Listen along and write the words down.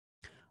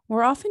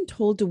We're often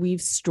told to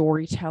weave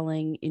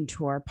storytelling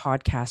into our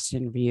podcast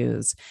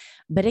interviews,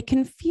 but it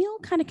can feel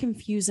kind of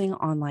confusing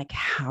on like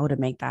how to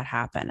make that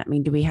happen. I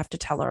mean, do we have to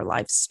tell our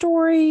life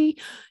story?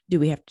 Do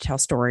we have to tell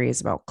stories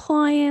about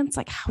clients?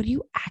 Like, how do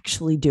you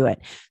actually do it?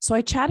 So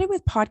I chatted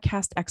with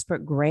podcast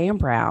expert Graham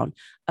Brown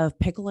of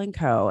Pickle and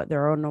Co.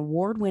 They're an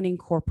award-winning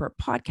corporate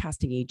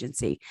podcasting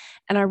agency,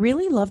 and I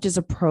really loved his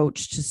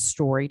approach to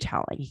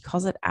storytelling. He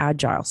calls it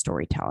agile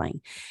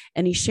storytelling.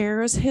 And he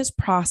shares his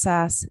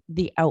process,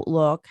 the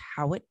outlook,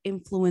 how it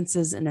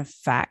influences and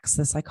affects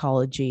the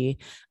psychology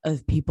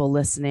of people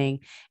listening.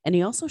 And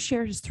he also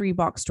shares his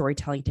three-box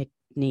storytelling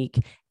technique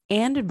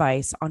and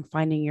advice on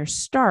finding your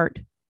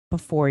start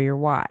before your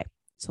why.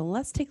 So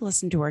let's take a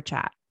listen to our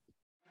chat.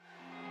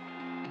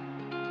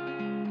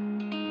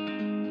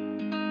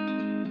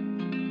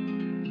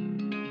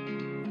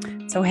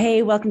 So,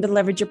 hey, welcome to the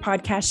Leverage Your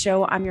Podcast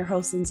Show. I'm your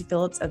host, Lindsay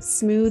Phillips of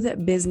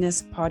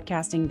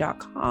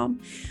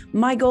smoothbusinesspodcasting.com.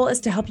 My goal is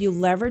to help you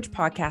leverage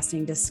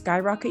podcasting to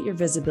skyrocket your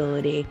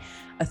visibility,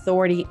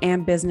 authority,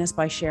 and business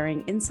by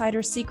sharing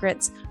insider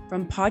secrets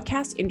from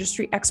podcast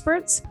industry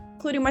experts,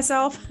 including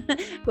myself,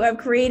 who have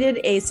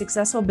created a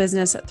successful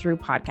business through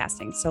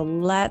podcasting. So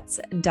let's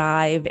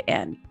dive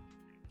in.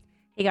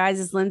 Hey guys,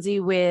 it's Lindsay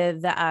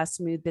with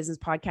Smooth Business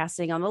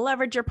Podcasting on the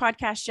Leverage Your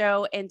Podcast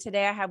Show. And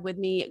today I have with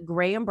me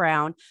Graham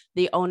Brown,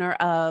 the owner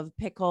of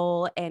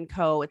Pickle and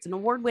Co. It's an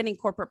award-winning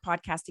corporate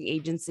podcasting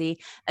agency,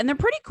 and they're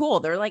pretty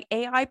cool. They're like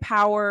AI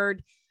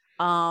powered.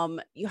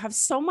 You have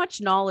so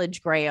much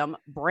knowledge, Graham,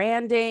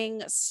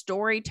 branding,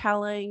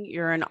 storytelling.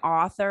 You're an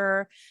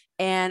author.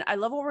 And I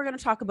love what we're going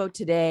to talk about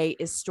today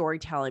is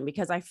storytelling,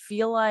 because I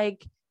feel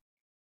like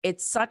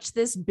it's such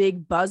this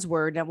big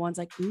buzzword and everyone's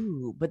like,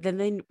 ooh, but then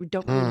they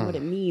don't really know what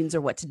it means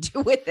or what to do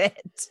with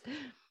it.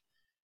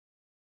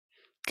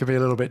 Could be a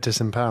little bit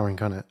disempowering,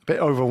 can't it? A bit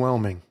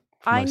overwhelming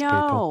for most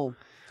people.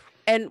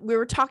 And we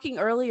were talking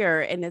earlier,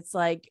 and it's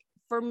like,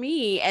 for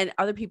me and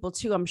other people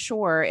too, I'm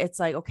sure it's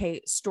like, okay,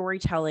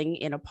 storytelling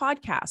in a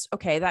podcast.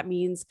 Okay, that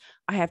means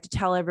I have to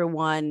tell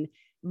everyone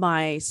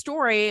my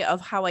story of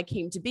how I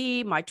came to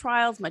be, my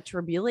trials, my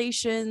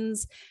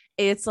tribulations.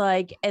 It's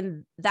like,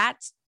 and that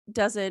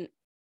doesn't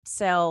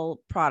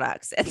sell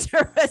products and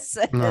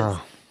services.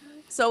 No.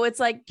 So it's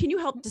like, can you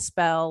help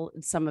dispel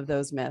some of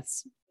those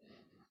myths?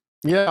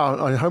 Yeah,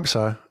 I hope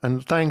so.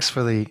 And thanks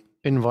for the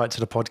invite to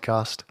the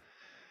podcast.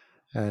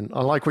 And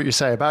I like what you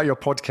say about your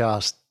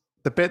podcast.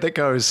 The bit that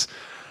goes,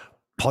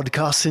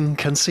 podcasting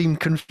can seem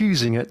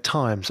confusing at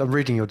times. I'm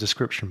reading your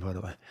description, by the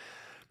way,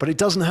 but it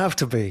doesn't have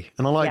to be.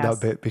 And I like that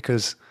bit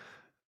because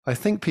I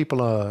think people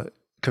are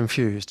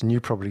confused, and you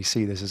probably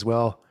see this as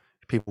well.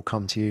 People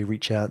come to you,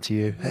 reach out to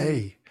you.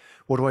 Hey,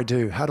 what do I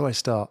do? How do I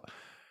start?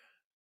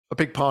 A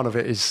big part of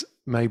it is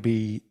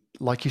maybe,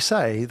 like you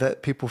say,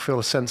 that people feel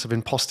a sense of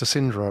imposter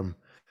syndrome.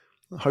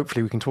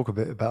 Hopefully we can talk a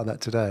bit about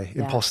that today.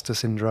 Yeah. Imposter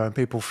syndrome.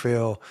 People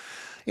feel,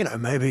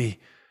 maybe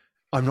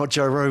I'm not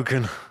Joe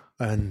Rogan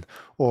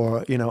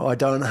or I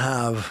don't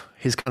have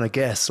his kind of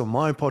guests on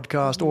my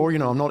podcast, or,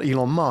 I'm not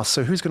Elon Musk.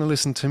 So who's going to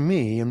listen to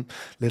me and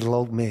little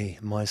old me,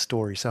 my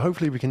story? So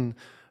hopefully we can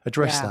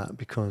address that,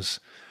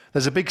 because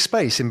there's a big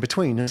space in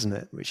between, isn't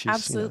it? Which is,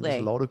 absolutely.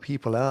 There's a lot of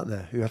people out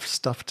there who have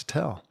stuff to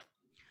tell.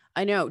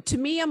 I know. To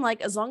me, I'm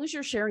like, as long as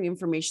you're sharing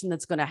information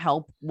that's going to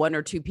help one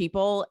or two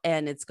people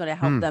and it's going to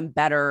help them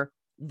better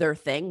their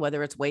thing,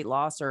 whether it's weight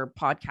loss or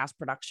podcast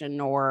production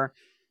or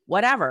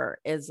whatever,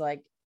 is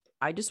like,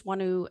 I just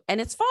want to, and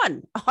it's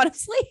fun.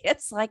 Honestly,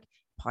 it's like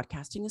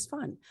podcasting is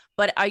fun,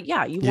 but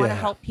you want to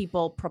help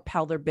people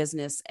propel their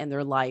business and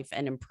their life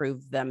and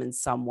improve them in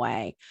some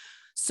way.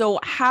 So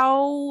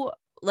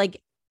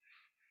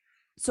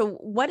so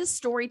what is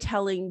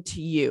storytelling to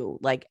you?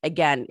 Like,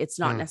 again, it's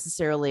not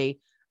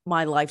necessarily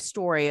my life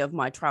story of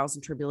my trials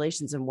and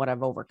tribulations and what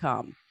I've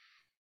overcome.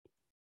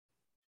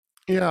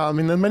 Yeah. I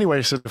mean, there are many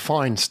ways to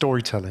define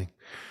storytelling.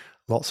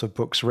 Lots of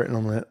books written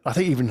on it. I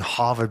think even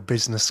Harvard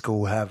Business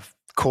School have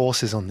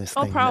courses on this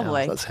thing.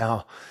 Probably. Now. That's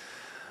how,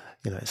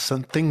 it's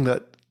something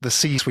that the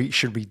C-suite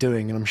should be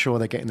doing. And I'm sure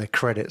they're getting their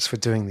credits for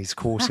doing these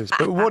courses.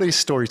 But what is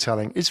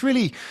storytelling? It's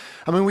really,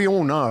 we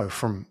all know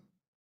from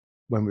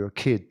when we were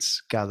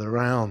kids, gather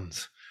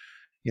around,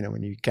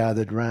 when you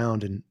gathered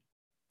around and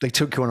they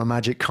took you on a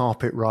magic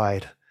carpet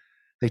ride,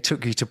 they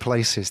took you to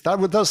places.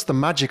 That's the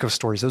magic of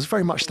stories. There was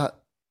very much that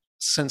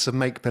sense of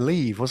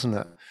make-believe, wasn't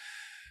it?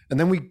 And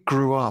then we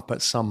grew up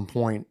at some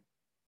point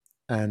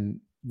and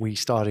we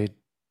started,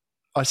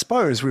 I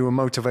suppose we were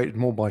motivated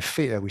more by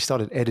fear. We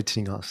started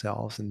editing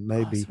ourselves, and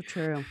maybe so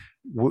true.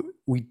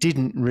 We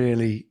didn't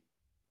really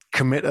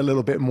commit a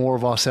little bit more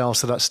of ourselves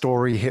to that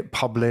story, hit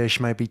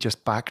publish, maybe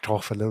just backed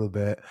off a little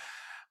bit,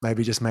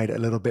 maybe just made it a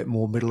little bit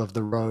more middle of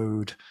the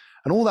road.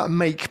 And all that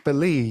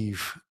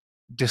make-believe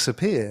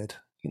disappeared.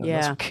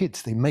 That's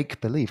kids, they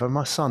make-believe. And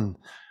my son,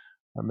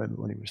 I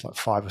remember when he was like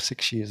 5 or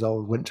 6 years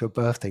old, went to a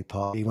birthday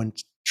party, he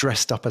went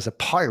dressed up as a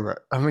pirate.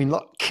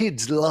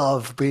 Kids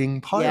love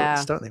being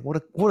pirates, don't they? What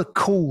a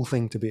cool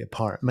thing to be a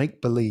pirate,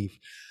 make-believe,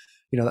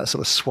 that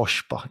sort of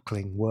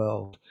swashbuckling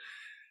world.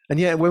 And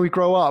when we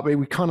grow up,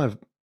 we kind of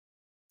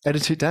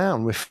edit it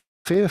down. We're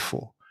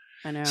fearful.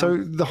 I know. So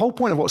the whole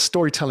point of what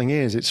storytelling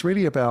is, it's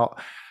really about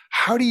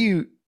how do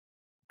you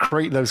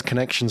create those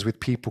connections with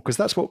people? Because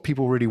that's what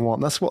people really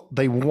want. That's what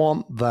they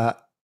want, that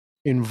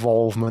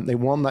involvement. They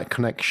want that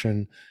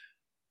connection.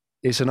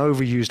 It's an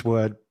overused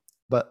word,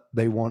 but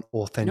they want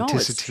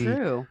authenticity. No, it's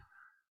true.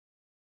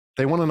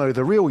 They want to know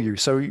the real you.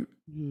 So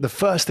the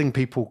first thing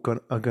people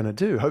are going to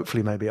do,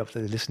 hopefully maybe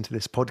after they listen to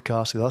this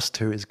podcast with us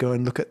two, is go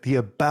and look at the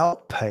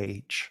About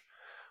page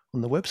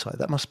on the website.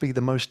 That must be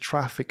the most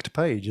trafficked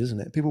page, isn't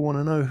it? People want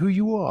to know who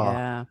you are.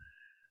 Yeah.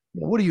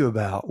 What are you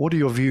about? What are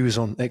your views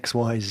on X,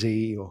 Y,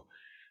 Z? Or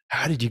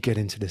how did you get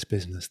into this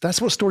business?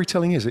 That's what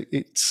storytelling is.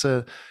 It's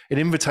an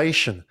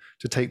invitation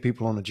to take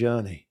people on a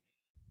journey.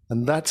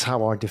 And that's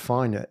how I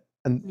define it.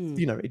 And,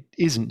 it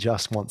isn't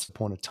just once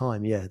upon a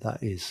time. Yeah,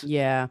 that is.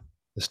 Yeah.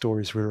 The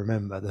stories we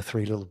remember, the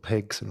three little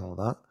pigs and all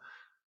that.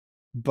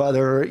 But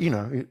there are,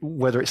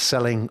 whether it's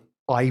selling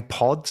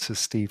iPods, as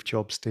Steve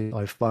Jobs did,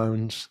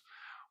 iPhones,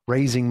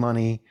 raising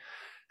money,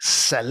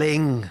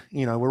 selling,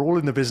 we're all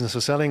in the business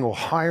of selling or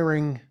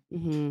hiring.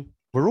 Mm-hmm.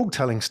 We're all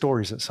telling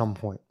stories at some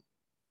point.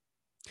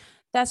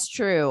 That's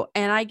true.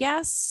 And I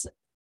guess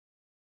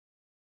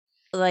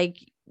the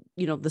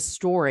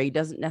story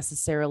doesn't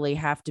necessarily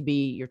have to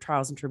be your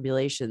trials and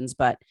tribulations,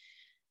 but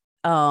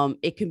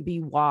it can be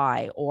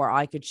why, or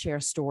I could share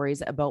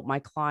stories about my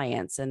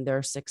clients and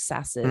their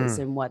successes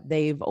and what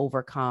they've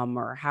overcome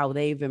or how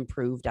they've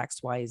improved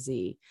X, Y,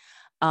 Z.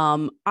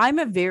 I'm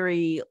a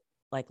very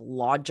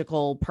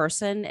logical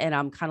person, and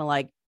I'm kind of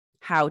like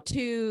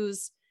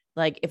how-tos,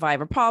 if I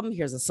have a problem,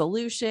 here's a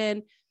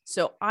solution.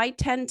 So I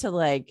tend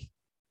to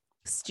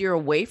steer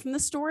away from the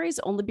stories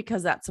only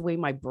because that's the way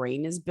my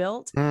brain is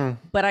built.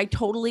 But I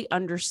totally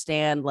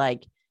understand,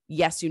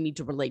 yes, you need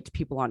to relate to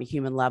people on a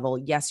human level.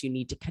 Yes, you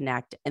need to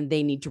connect, and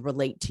they need to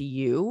relate to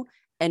you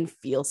and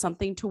feel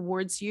something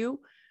towards you.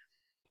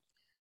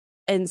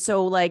 And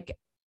so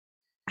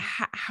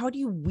how do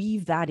you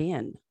weave that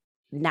in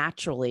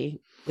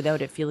naturally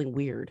without it feeling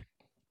weird?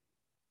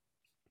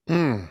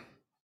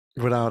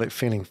 Without it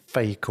feeling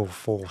fake or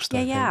forced.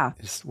 I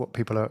think is what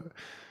people are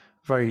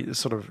very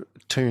sort of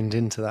tuned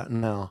into that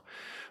now.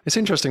 It's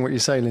interesting what you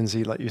say,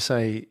 Lindsay, you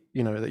say,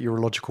 that you're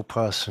a logical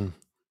person.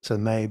 So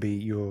maybe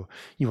you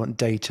want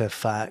data,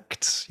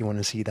 facts, you want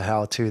to see the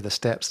how-to, the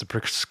steps, the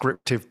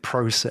prescriptive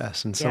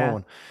process, and so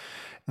on.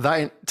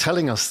 That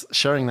telling us,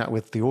 sharing that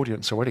with the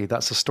audience already,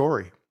 that's a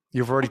story.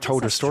 You've already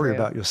told a story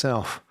about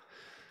yourself.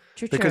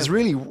 True. Because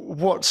really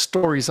what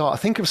stories are, I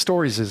think of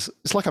stories as,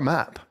 it's like a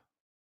map.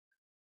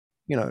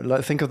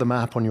 Think of the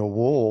map on your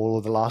wall,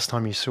 or the last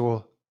time you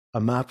saw a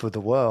map of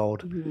the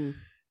world. Mm-hmm.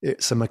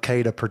 It's a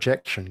Mercator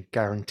projection,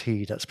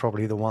 guaranteed. That's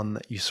probably the one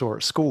that you saw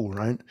at school,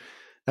 right?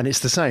 And it's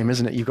the same,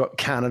 isn't it? You've got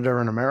Canada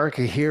and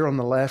America here on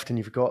the left, and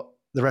you've got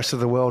the rest of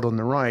the world on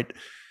the right.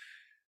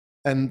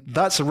 And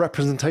that's a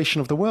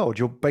representation of the world.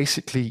 You're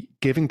basically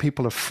giving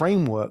people a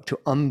framework to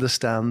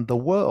understand the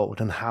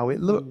world and how it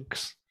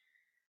looks.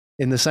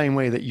 In the same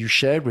way that you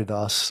shared with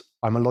us,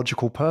 I'm a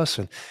logical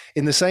person.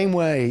 In the same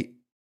way,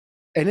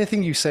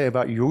 anything you say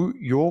about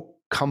your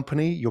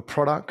company, your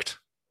product,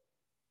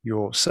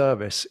 your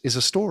service is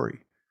a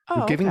story.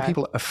 You're giving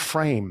people a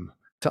frame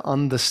to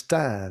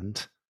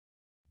understand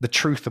the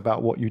truth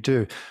about what you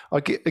do. I'll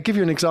give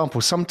you an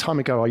example. Some time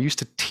ago, I used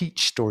to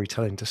teach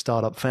storytelling to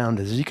startup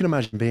founders. As you can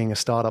imagine, being a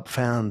startup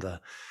founder,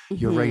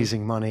 you're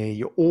raising money,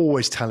 you're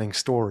always telling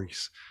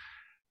stories.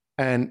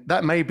 And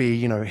that may be,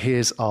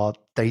 here's our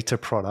data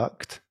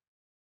product.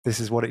 This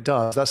is what it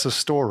does. That's a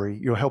story.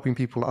 You're helping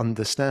people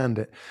understand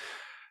it.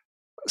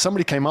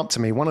 Somebody came up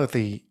to me, one of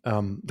the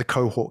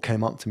cohort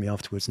came up to me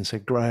afterwards and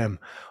said, Graham,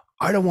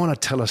 I don't want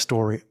to tell a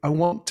story. I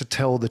want to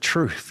tell the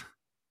truth.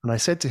 And I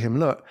said to him,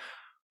 look,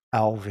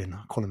 Alvin,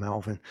 I call him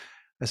Alvin.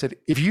 I said,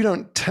 if you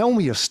don't tell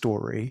me a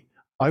story,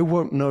 I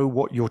won't know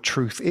what your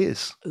truth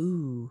is.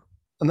 Ooh.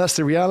 And that's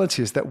the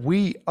reality, is that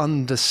we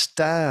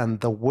understand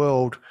the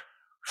world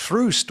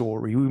through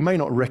story. We may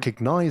not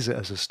recognize it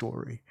as a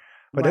story,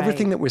 but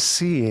everything that we're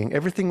seeing,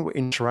 everything we're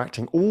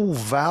interacting, all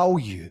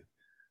value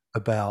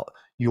about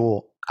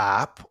your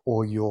app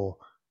or your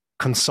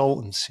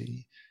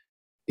consultancy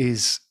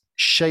is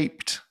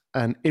shaped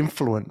and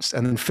influenced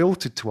and then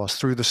filtered to us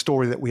through the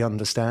story that we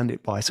understand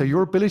it by. So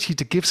your ability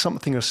to give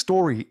something a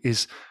story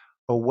is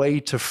a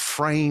way to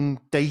frame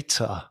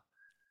data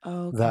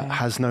that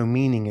has no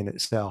meaning in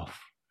itself.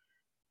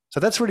 So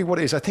that's really what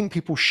it is. I think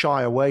people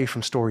shy away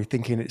from story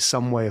thinking it's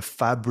some way of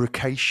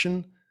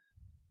fabrication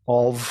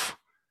of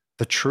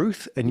the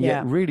truth. And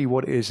yet really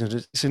what it is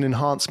it's an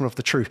enhancement of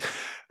the truth.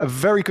 A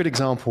very good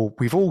example,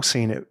 we've all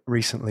seen it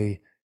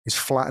recently, is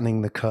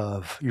flattening the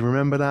curve. You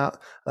remember that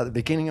at the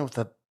beginning of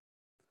the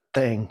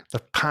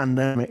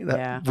pandemic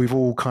that we've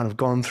all kind of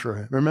gone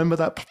through? Remember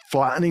that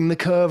flattening the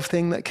curve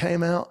thing that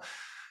came out?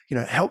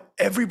 Help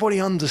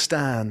everybody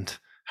understand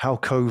how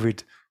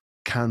COVID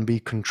can be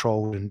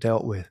controlled and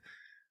dealt with.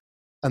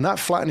 And that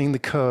flattening the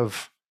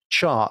curve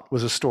chart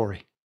was a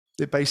story.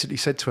 It basically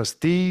said to us,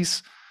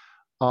 these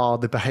are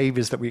the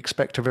behaviors that we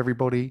expect of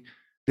everybody.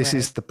 This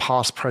is the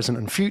past, present,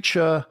 and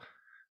future.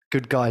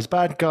 good guys,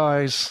 bad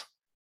guys.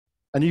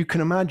 And you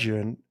can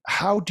imagine,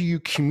 how do you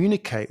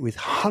communicate with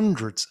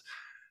hundreds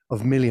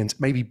of millions,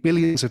 maybe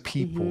billions of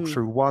people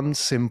through one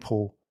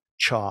simple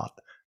chart?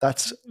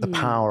 That's the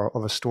power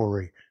of a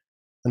story.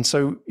 And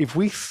so if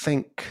we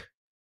think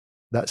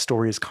that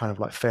story is kind of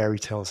like fairy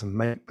tales and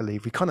make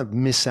believe, we kind of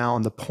miss out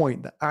on the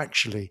point that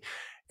actually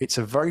it's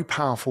a very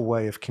powerful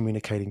way of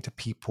communicating to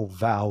people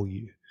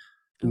value.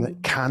 And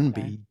that can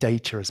be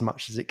data as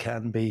much as it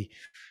can be,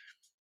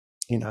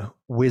 you know,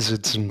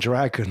 wizards and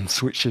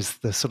dragons, which is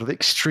the sort of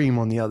extreme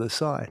on the other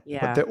side.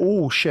 Yeah. But they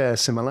all share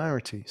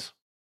similarities.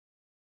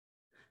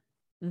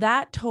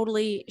 That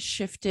totally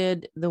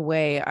shifted the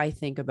way I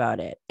think about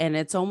it. And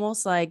it's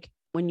almost like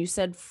when you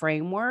said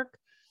framework,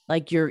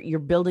 like you're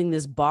building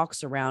this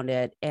box around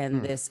it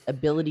and this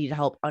ability to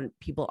help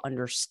people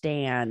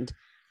understand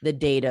the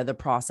data, the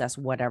process,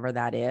 whatever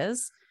that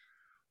is.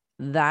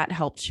 That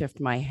helped shift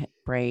my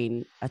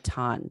brain a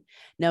ton.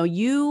 Now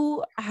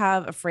you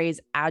have a phrase,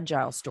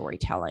 agile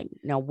storytelling.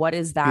 Now, what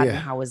is that and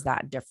how is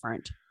that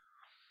different?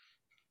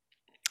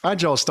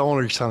 Agile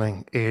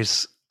storytelling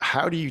is,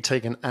 how do you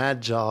take an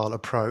agile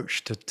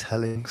approach to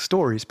telling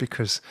stories?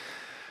 Because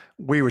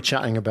we were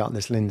chatting about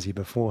this, Lindsay,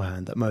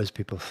 beforehand, that most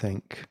people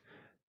think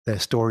their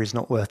story is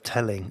not worth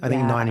telling. I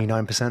think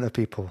 99% of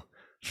people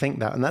think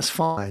that, and that's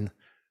fine.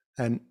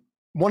 And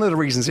one of the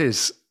reasons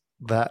is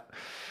that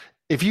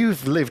if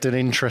you've lived an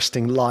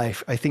interesting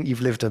life, I think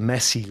you've lived a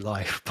messy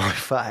life by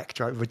fact,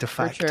 right? With de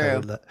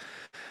facto that,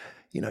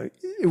 you know,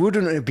 it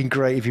wouldn't have been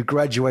great if you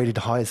graduated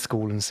high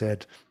school and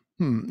said,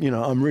 you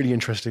know, I'm really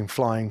interested in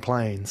flying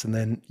planes. And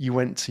then you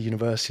went to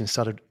university and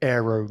studied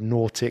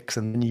aeronautics,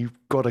 and then you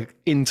got an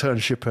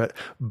internship at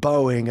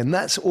Boeing. And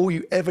that's all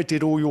you ever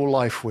did all your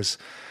life, was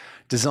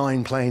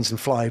design planes and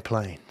fly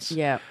planes.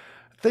 Yeah.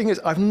 Thing is,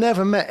 I've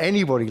never met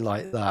anybody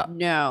like that.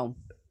 No.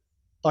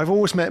 I've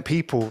always met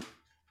people,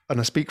 and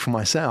I speak for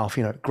myself,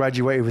 you know,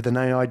 graduated with an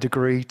AI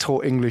degree,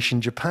 taught English in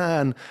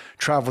Japan,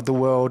 traveled the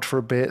world for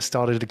a bit,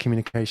 started a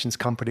communications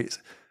company.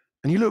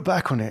 And you look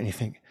back on it and you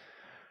think,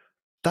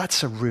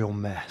 that's a real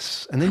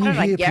mess. And then you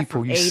hear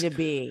people from A to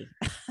B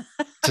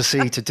to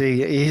C to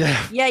D.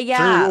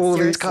 Yeah. Through all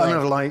these kind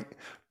of like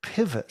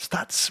pivots.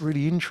 That's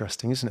really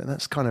interesting, isn't it?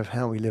 That's kind of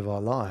how we live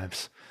our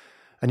lives.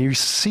 And you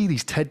see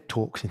these TED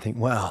Talks and think,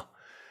 wow,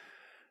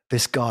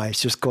 this guy's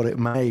just got it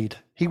made.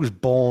 He was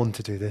born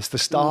to do this. The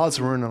stars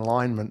were in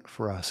alignment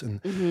for us.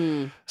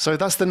 And so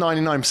that's the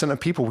 99% of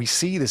people. We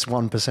see this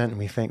 1% and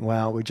we think,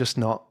 wow, we're just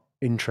not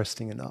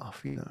interesting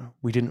enough. You know,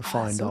 we didn't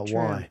find our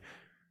why.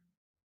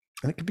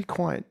 And it can be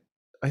quite,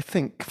 I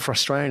think,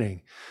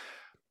 frustrating.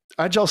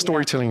 Agile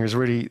storytelling is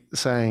really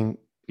saying,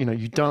 you know,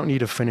 you don't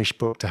need a finished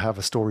book to have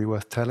a story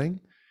worth telling.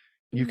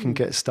 You can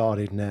get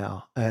started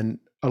now. And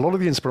a lot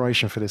of the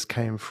inspiration for this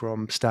came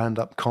from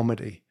stand-up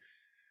comedy,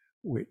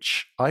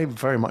 which I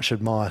very much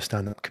admire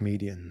stand-up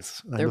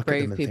comedians. They're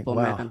brave people,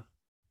 man.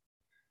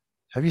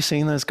 Have you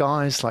seen those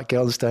guys like get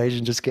on stage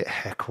and just get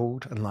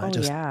heckled and like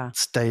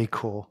stay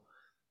cool?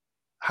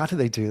 How do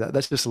they do that?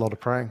 That's just a lot of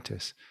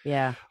practice.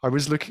 Yeah. I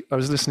was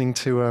listening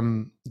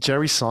to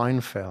Jerry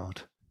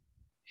Seinfeld.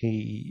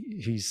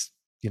 He's,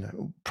 you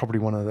know, probably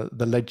one of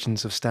the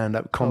legends of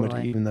stand-up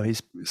comedy, even though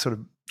he's sort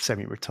of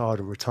semi-retired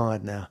or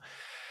retired now.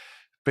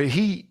 But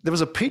there was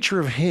a picture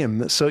of him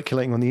that's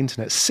circulating on the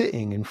internet,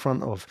 sitting in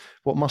front of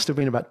what must have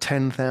been about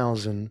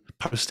 10,000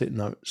 Post-it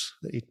notes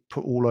that he'd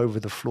put all over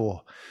the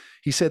floor.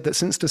 He said that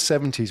since the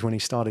 70s, when he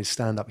started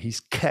stand-up,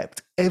 he's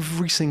kept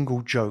every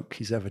single joke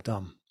he's ever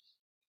done.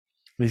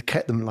 And he's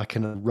kept them like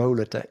in a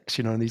Rolodex,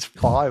 you know, in these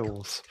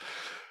files.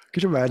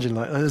 Could you imagine,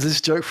 like, there's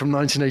this joke from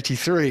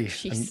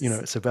 1983, and, you know,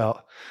 it's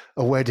about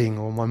a wedding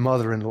or my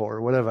mother-in-law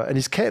or whatever, and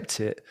he's kept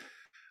it.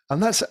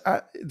 And that's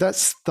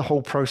the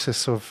whole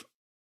process of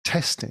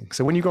testing.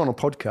 So when you go on a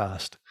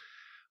podcast,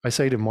 I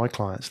say to my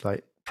clients,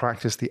 like,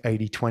 practice the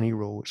 80-20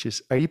 rule, which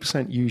is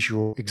 80% use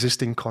your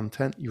existing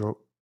content, your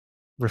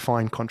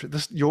refined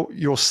content,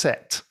 your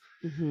set,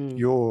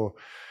 the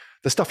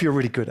stuff you're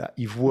really good at,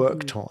 you've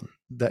worked on,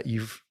 that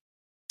you've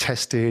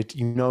tested,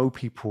 you know,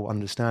 people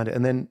understand it,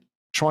 and then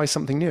try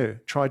something new,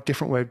 try a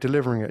different way of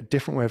delivering it, a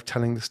different way of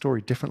telling the story,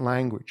 different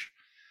language,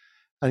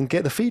 and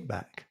get the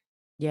feedback.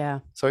 Yeah.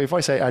 So if I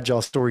say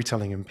agile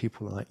storytelling and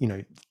people are like, you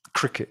know,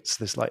 crickets,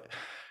 this like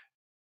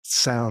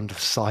sound of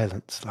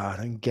silence, I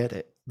don't get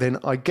it. Then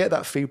I get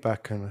that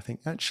feedback and I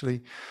think,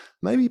 actually,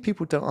 maybe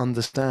people don't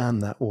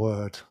understand that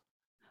word.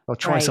 I'll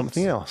try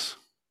something else.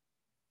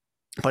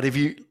 But if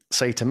you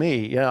say to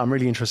me, yeah, I'm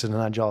really interested in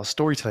agile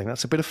storytelling,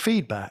 that's a bit of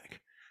feedback.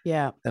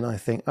 Yeah. And I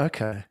think,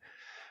 okay,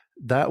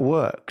 that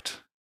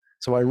worked.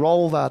 So I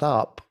roll that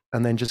up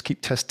and then just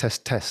keep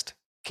test.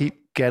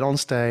 Get on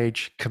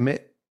stage,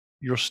 commit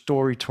your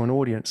story to an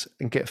audience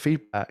and get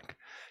feedback.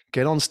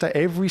 Get on stage.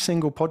 Every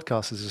single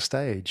podcast is a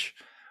stage,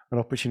 an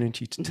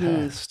opportunity to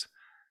test.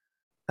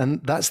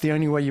 And that's the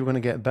only way you're going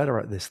to get better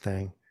at this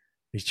thing,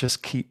 is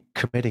just keep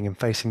committing and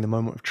facing the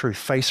moment of truth.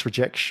 Face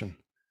rejection,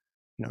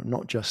 you know,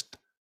 not just,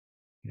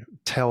 you know,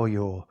 tell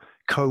your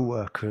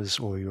co-workers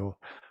or your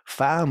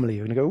family,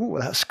 and you go, oh,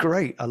 that's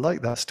great. I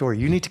like that story.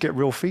 You need to get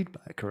real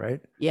feedback,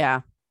 right?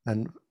 Yeah.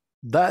 And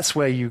that's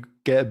where you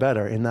get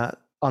better, in that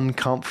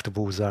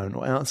uncomfortable zone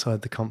or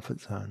outside the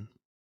comfort zone.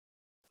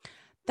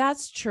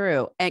 That's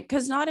true. And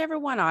because not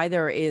everyone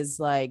either is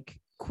like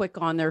quick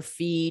on their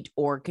feet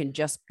or can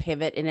just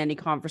pivot in any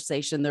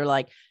conversation. They're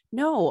like,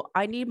 no,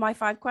 I need my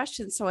 5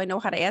 questions so I know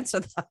how to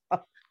answer them.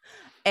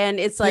 And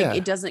it's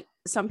like,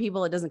 some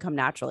people, it doesn't come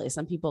naturally.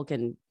 Some people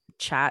can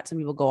chat. Some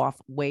people go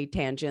off way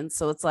tangents.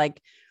 So it's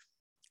like,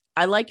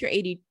 I like your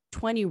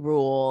 80-20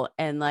 rule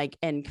and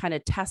kind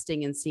of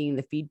testing and seeing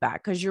the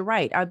feedback. Cause you're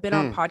right. I've been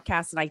on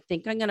podcasts and I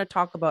think I'm going to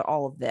talk about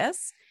all of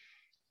this.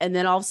 And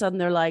then all of a sudden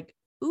they're like,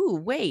 ooh,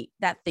 wait,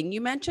 that thing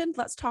you mentioned,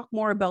 let's talk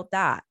more about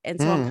that.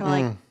 And so I'm kind of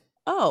like,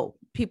 oh,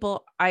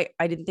 people, I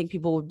didn't think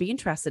people would be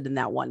interested in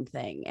that one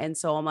thing. And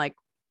so I'm like,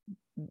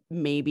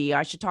 maybe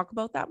I should talk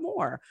about that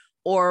more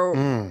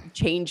or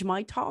change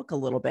my talk a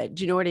little bit.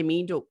 Do you know what I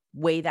mean? To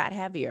weigh that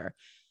heavier.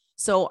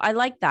 So I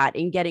like that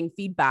in getting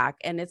feedback.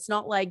 And it's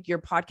not like your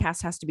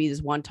podcast has to be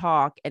this one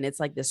talk and it's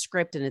like the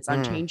script and it's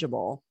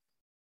unchangeable.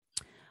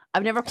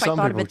 I've never quite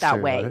thought of it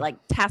that way, right? Like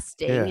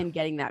testing and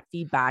getting that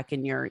feedback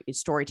in your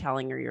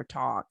storytelling or your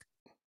talk.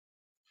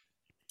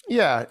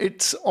 Yeah,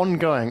 it's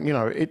ongoing. You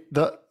know,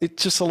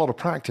 it's just a lot of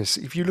practice.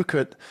 If you look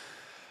at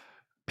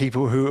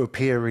people who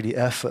appear really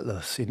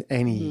effortless in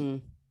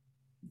any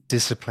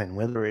discipline,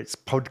 whether it's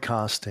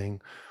podcasting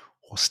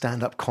or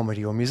stand-up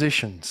comedy or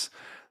musicians,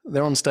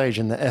 they're on stage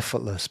and they're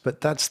effortless, but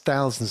that's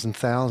thousands and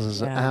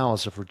thousands of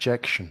hours of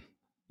rejection,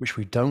 which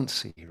we don't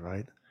see,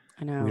 right?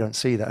 I know. We don't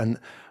see that. And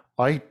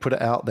I put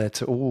it out there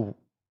to all,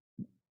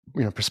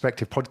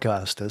 prospective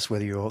podcasters,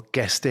 whether you're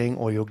guesting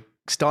or you're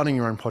starting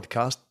your own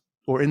podcast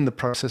or in the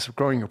process of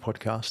growing your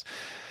podcast,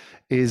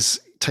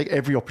 is take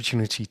every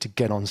opportunity to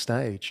get on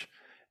stage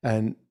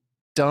and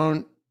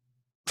don't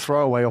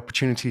throw away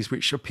opportunities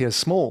which appear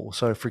small.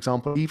 So for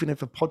example, even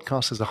if a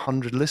podcast has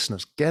 100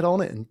 listeners, get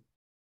on it and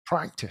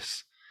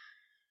practice,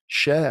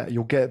 share,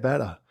 you'll get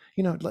better.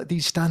 Like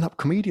these stand-up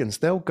comedians,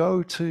 they'll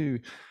go to,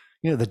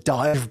 the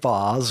dive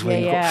bars where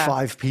you've got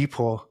 5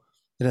 people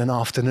in an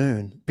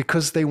afternoon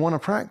because they want to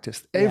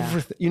practice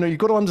everything. You've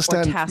got to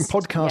understand in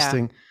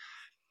podcasting,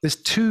 there's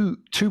two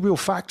real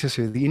factors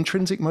here, the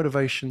intrinsic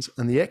motivations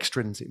and the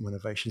extrinsic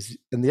motivations.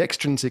 And the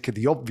extrinsic are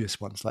the obvious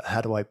ones, like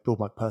how do I build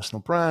my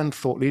personal brand,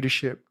 thought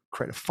leadership,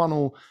 create a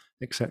funnel,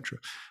 etc.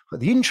 But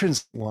the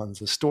intrinsic ones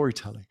are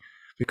storytelling,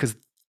 because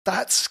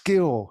that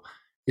skill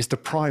is the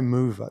prime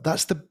mover.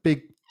 That's the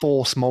big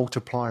force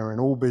multiplier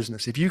in all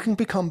business. If you can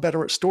become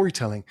better at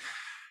storytelling,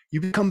 you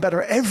become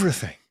better at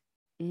everything.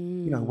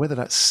 Whether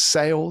that's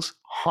sales,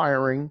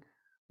 hiring,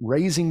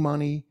 raising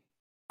money,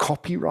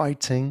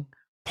 copywriting,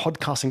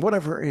 podcasting,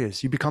 whatever it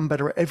is, you become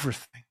better at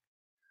everything.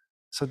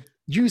 So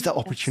use that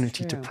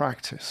opportunity to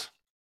practice.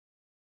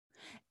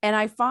 And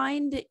I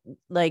find,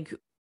 like,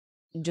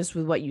 just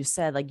with what you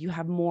said, like you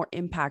have more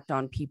impact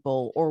on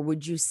people, or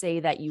would you say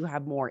that you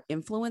have more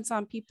influence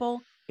on people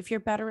if you're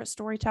better at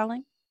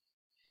storytelling?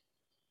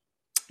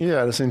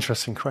 Yeah, that's an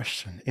interesting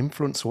question.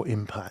 Influence or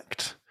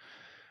impact?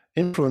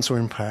 Influence or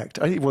impact?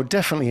 Well,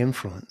 definitely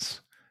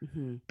influence,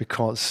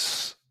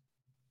 because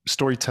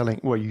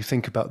storytelling, you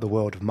think about the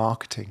world of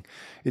marketing,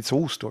 it's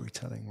all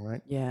storytelling,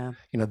 right? Yeah.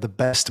 The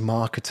best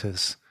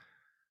marketers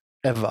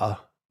ever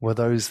were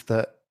those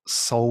that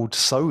sold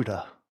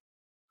soda.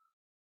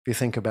 If you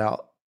think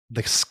about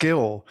the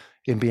skill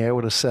in being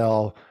able to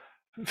sell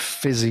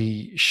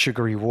fizzy,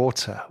 sugary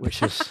water,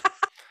 which is,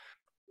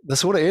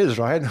 that's what it is,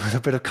 right? With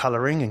a bit of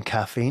coloring and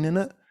caffeine in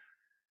it.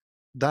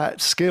 That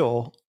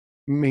skill,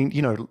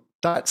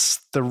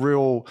 that's the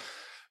real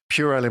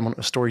pure element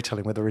of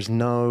storytelling, where there's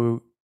nothing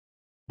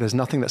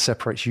that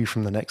separates you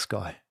from the next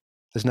guy.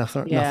 There's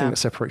nothing that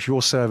separates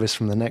your service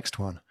from the next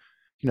one.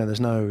 There's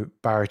no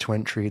barrier to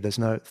entry. There's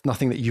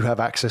nothing that you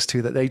have access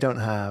to that they don't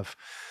have.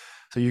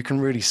 So you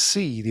can really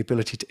see the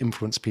ability to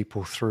influence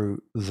people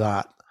through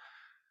that.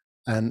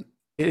 And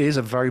it is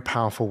a very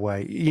powerful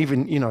way.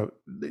 Even,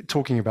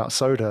 talking about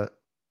soda,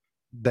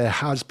 there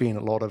has been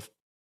a lot of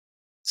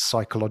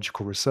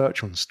psychological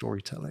research on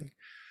storytelling.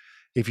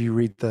 If you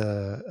read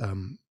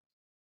the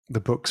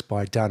books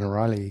by Dan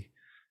Ariely,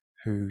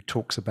 who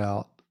talks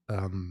about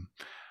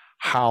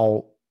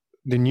how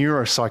the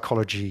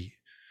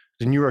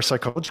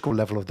neuropsychological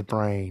level of the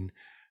brain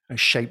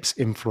shapes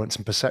influence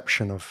and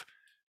perception of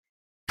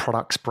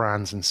products,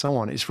 brands, and so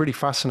on. It's really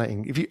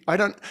fascinating. If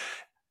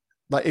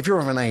you're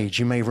of an age,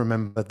 you may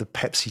remember the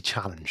Pepsi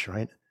challenge,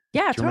 right?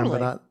 Yeah, Do you remember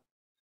that?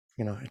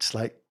 It's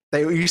like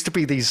they used to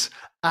be these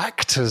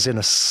actors in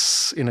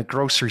a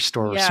grocery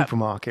store or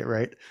supermarket,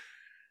 right?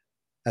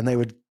 And they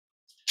would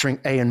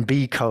drink A and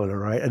B cola,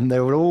 right? And they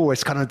would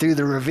always kind of do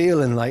the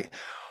reveal and like,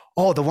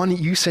 oh, the one that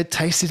you said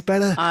tasted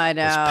better, I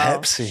know, was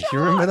Pepsi. You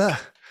remember that?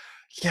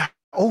 Yeah.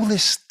 All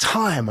this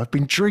time I've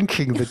been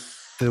drinking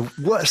the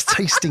worst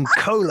tasting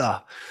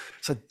cola.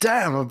 So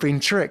damn, I've been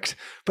tricked.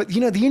 But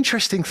the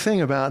interesting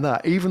thing about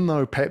that, even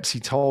though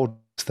Pepsi told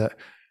us that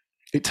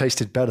it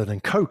tasted better than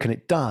Coke, and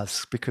it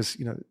does, because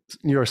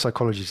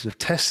neuropsychologists have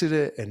tested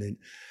it, and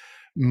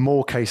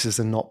more cases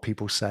than not,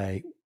 people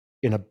say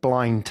in a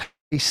blind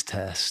taste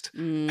test,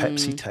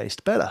 Pepsi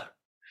tastes better.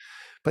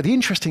 But the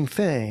interesting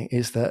thing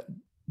is that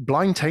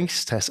blind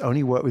taste tests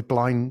only work with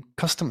blind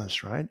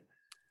customers, right?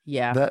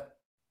 Yeah. That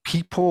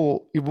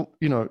people,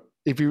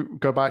 if you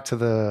go back to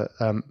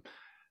the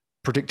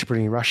Predictably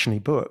and Irrationally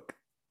book,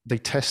 they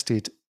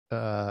tested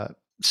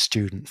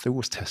students. They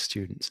always test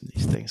students in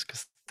these things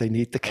because they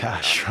need the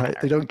cash, right?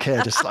 They don't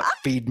care, just like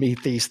feed me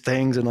these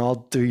things and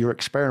I'll do your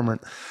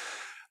experiment.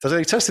 So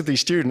they tested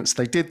these students.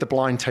 They did the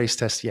blind taste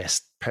test.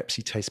 Yes,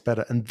 Pepsi tastes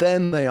better. And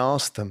then they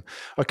asked them,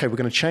 okay, we're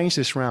going to change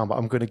this round, but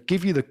I'm going to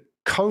give you the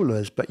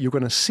colas, but you're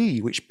going to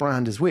see which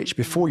brand is which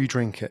before you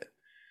drink it.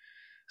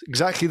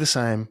 Exactly the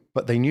same,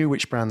 but they knew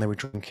which brand they were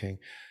drinking.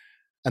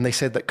 And they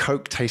said that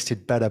Coke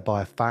tasted better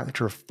by a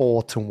factor of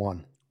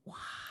 4-1. Wow.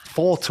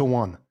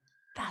 4-1.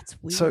 That's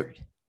weird. So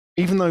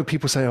even though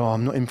people say, oh,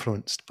 I'm not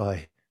influenced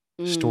by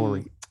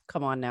story.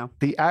 Come on now.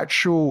 The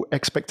actual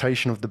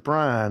expectation of the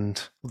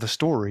brand, the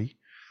story,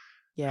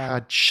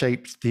 had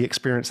shaped the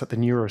experience at the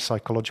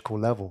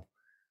neuropsychological level.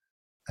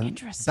 And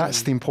interesting.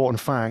 That's the important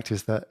fact,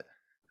 is that,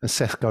 and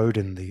Seth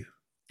Godin,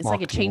 it's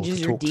like it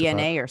changes your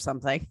DNA or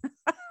something.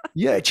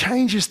 Yeah, it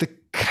changes the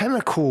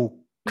chemical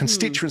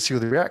constituency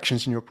of the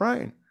reactions in your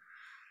brain.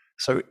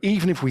 So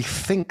even if we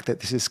think that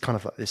this is kind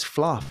of like this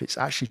fluff, it's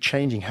actually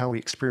changing how we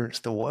experience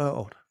the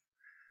world.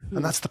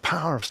 And that's the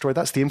power of story.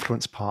 That's the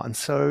influence part. And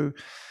so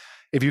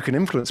if you can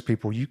influence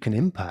people, you can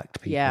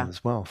impact people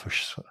as well, for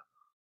sure.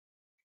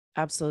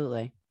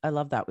 Absolutely. I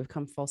love that. We've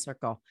come full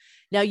circle.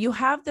 Now you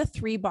have the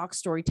 3-box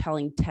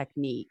storytelling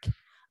technique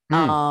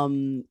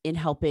in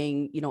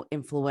helping,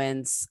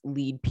 influence,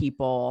 lead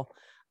people.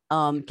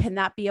 Can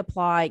that be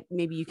applied?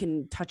 Maybe you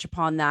can touch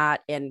upon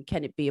that. And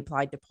can it be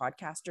applied to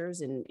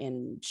podcasters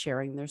in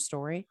sharing their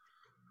story?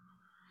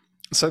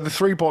 So the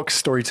 3-box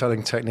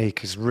storytelling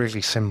technique is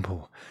really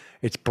simple.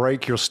 It's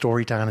break your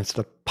story down into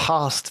the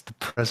past, the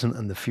present,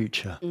 and the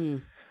future.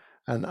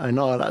 And I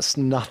know that's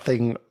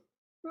nothing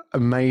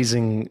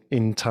amazing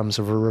in terms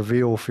of a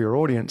reveal for your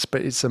audience,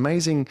 but it's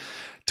amazing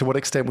to what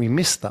extent we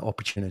miss that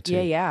opportunity.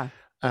 Yeah.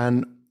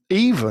 And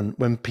even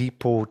when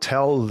people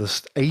tell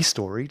a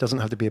story, it doesn't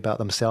have to be about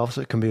themselves.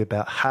 It can be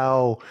about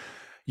how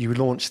you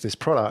launch this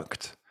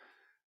product.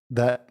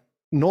 That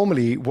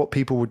normally what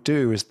people would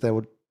do is they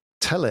would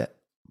tell it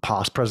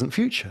past, present,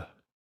 future.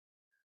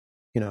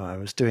 I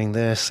was doing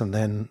this and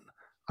then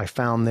I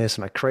found this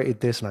and I created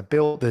this and I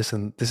built this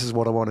and this is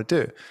what I want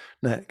to do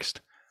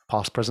next.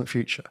 Past, present,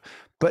 future.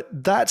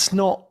 But that's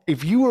not,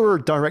 if you were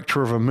a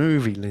director of a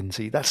movie,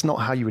 Lindsay, that's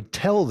not how you would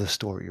tell the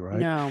story, right?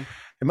 No.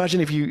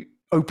 Imagine if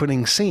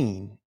opening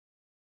scene,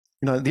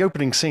 the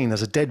opening scene,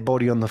 there's a dead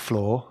body on the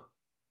floor,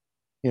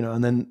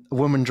 and then a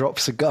woman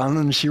drops a gun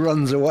and she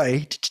runs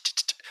away.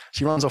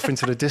 She runs off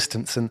into the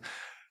distance and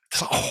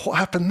it's like, oh, what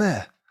happened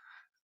there?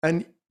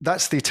 And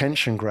that's the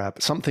attention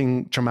grab,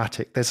 something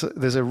dramatic.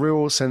 There's a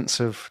real sense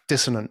of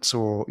dissonance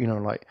or,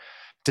 like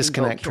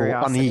disconnect or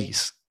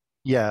unease.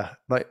 Yeah,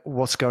 like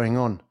what's going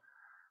on?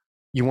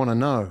 You want to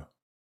know.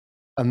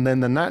 And then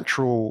the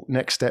natural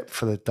next step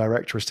for the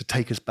director is to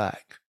take us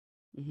back.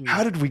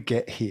 How did we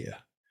get here?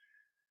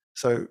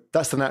 So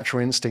that's the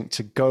natural instinct,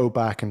 to go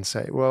back and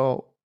say,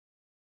 well,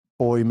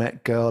 boy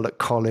met girl at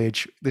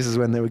college. This is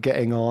when they were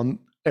getting on.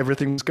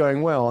 Everything was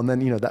going well. And then,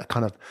 that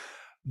kind of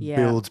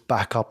builds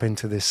back up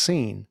into this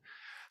scene.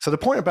 So the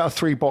point about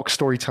a 3-box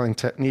storytelling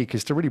technique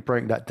is to really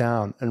break that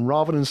down. And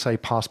rather than say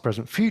past,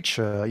 present,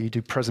 future, you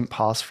do present,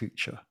 past,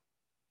 future.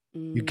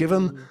 You give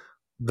them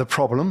the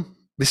problem.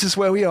 This is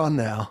where we are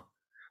now.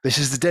 This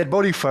is the dead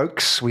body,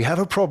 folks. We have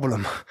a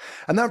problem.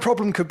 And that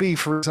problem could be,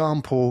 for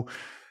example,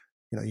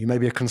 you may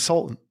be a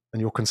consultant and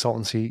your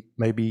consultancy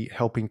may be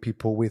helping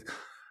people with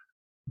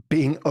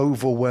being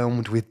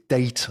overwhelmed with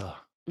data.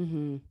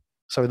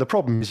 So the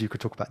problem is, you could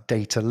talk about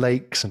data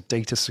lakes and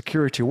data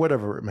security or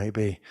whatever it may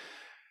be.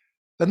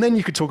 And then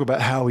you could talk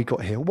about how we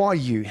got here. Why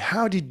you?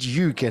 How did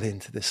you get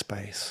into this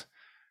space?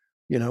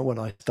 When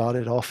I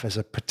started off as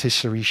a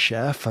patisserie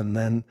chef and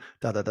then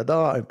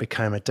I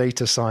became a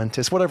data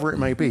scientist, whatever it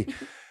may be.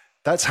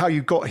 That's how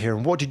you got here.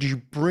 And what did you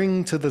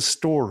bring to the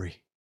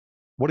story?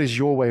 What is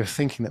your way of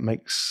thinking that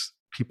makes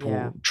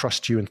people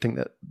trust you and think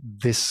that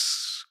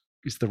this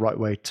is the right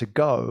way to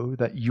go,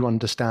 that you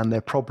understand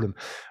their problem?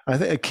 And I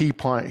think a key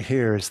point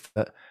here is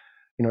that,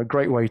 a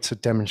great way to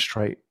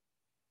demonstrate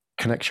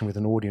connection with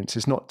an audience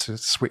is not to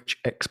switch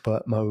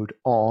expert mode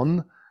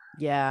on,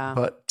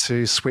 but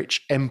to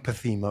switch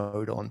empathy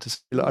mode on, to say,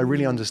 look, I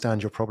really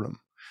understand your problem,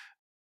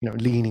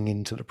 leaning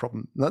into the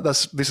problem.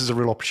 This is a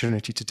real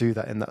opportunity to do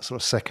that in that sort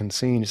of second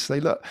scene, is to say,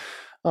 look,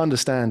 I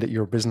understand that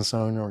you're a business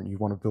owner and you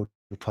want to build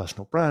your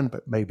personal brand,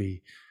 but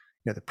maybe,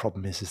 the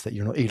problem is that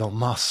you're not Elon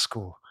Musk,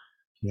 or,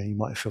 you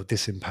might feel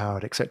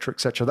disempowered, et cetera,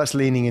 et cetera. That's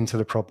leaning into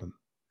the problem.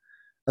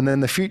 And then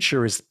the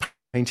future is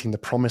painting the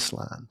promised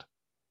land,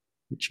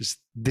 which is,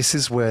 this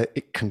is where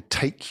it can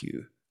take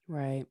you.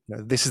 Right.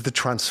 This is the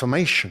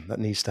transformation that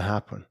needs to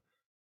happen.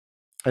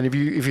 And if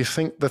you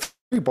think the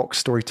 3-box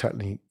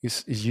storytelling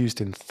is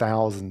used in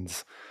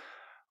thousands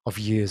of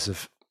years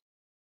of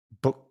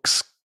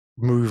books,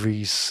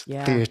 movies,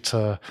 Yeah.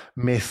 theater,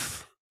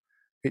 myth.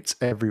 It's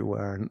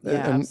everywhere. And,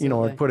 Yeah, and you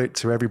know, absolutely. I'd put it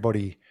to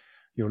everybody,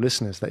 your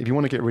listeners, that if you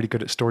want to get really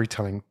good at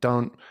storytelling,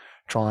 don't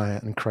try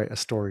and create a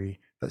story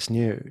that's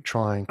new.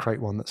 Try and create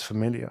one that's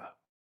familiar,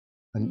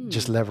 and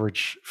just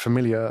leverage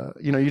familiar.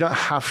 You know, you don't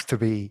have to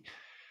be,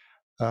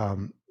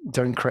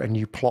 don't create a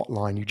new plot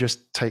line. You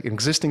just take an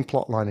existing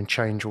plot line and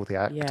change all the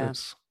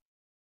actors.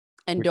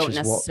 And which don't is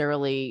what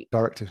necessarily,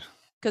 directors.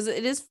 because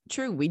it is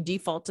true, we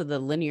default to the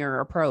linear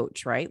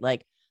approach, right?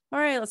 Like, all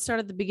right, let's start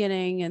at the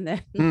beginning and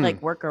then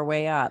like work our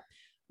way up,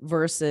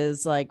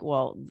 versus like,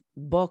 well,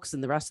 books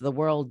and the rest of the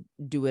world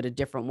do it a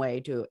different way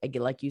to,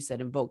 again, like you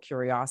said, invoke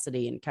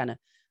curiosity and kind of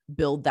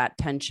build that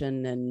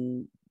tension,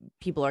 and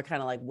people are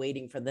kind of like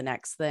waiting for the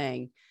next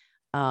thing.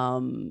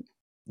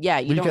 Yeah,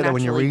 you don't get that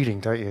when you're naturally- reading,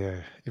 don't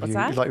you? If What's you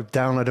that? like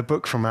download a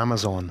book from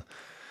Amazon,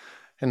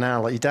 and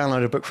now like you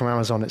download a book from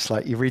Amazon, it's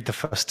like you read the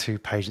first 2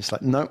 pages, it's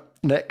like nope,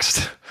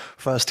 next.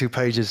 First 2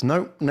 pages,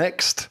 nope,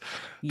 next.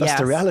 That's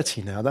the Yes.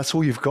 reality now. That's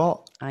all you've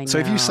got. I So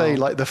if you say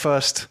know. like the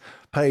first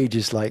page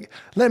is like,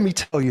 let me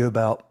tell you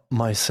about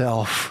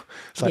myself,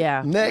 it's like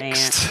Yeah,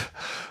 next,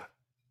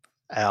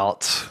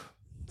 out.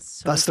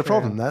 So That's the true.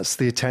 problem. That's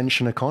the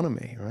attention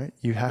economy, right?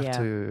 You have Yeah.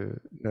 to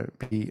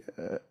be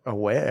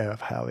aware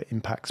of how it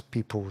impacts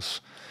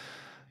people's,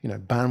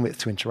 bandwidth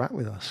to interact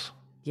with us.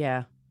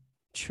 Yeah,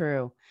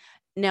 true.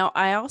 Now,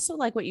 I also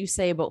like what you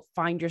say about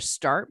find your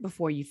start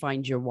before you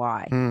find your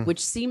why,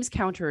 which seems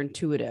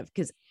counterintuitive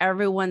because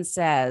everyone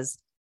says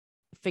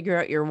figure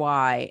out your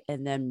why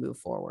and then move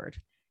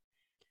forward.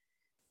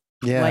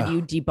 Yeah. Why do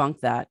you debunk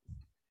that?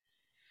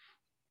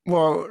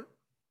 Well,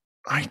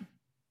 I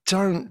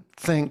don't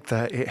think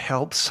that it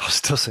helps us,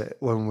 does it,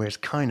 when we're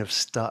kind of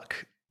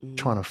stuck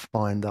trying to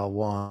find our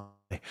why.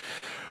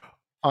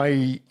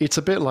 It's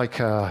a bit like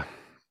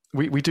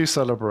we do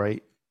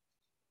celebrate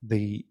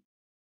the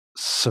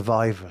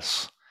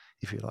survivors,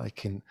 if you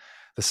like, in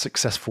the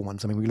successful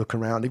ones. I mean, we look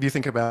around. If you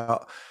think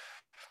about,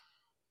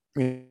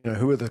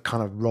 who are the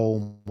kind of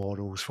role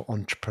models for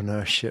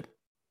entrepreneurship,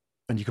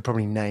 and you could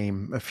probably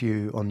name a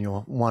few on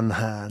your one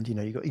hand.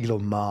 You've got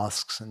Elon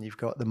Musk's, and you've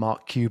got the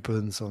Mark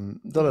Cubans, and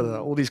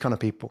all these kind of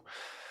people.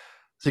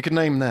 So you could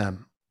name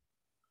them,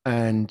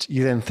 and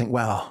you then think,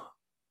 wow,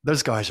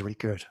 those guys are really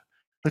good.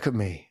 Look at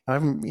me.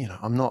 I'm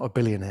not a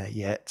billionaire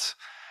yet.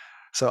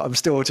 So I'm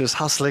still just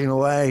hustling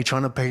away,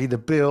 trying to pay the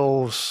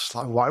bills.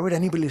 Like, why would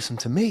anybody listen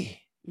to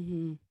me?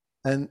 Mm-hmm.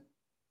 And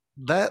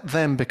that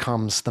then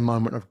becomes the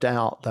moment of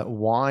doubt, that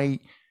why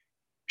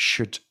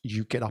should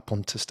you get up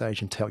onto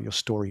stage and tell your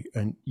story?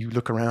 And you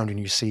look around and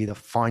you see the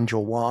find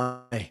your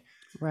why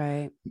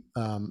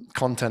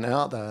content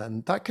out there.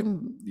 And that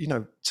can,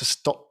 to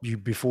stop you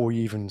before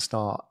you even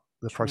start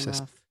the process.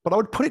 Enough. But I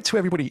would put it to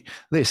everybody,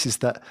 this is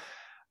that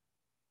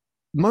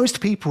most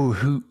people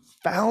who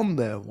found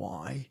their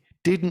why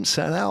didn't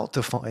set out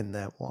to find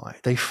their why.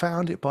 They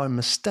found it by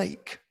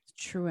mistake.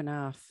 True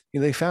enough.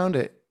 They found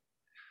it.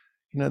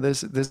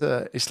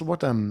 It's what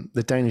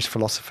the Danish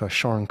philosopher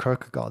Søren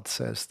Kierkegaard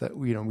says, that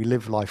we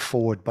live life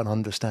forward but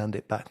understand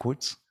it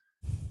backwards.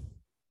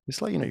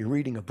 It's like you're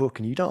reading a book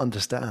and you don't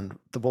understand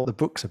what the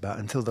book's about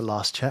until the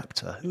last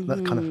chapter.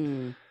 That kind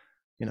of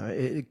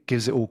it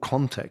gives it all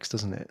context,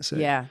 doesn't it? So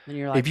yeah, and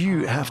you're like, if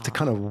you have to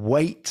kind of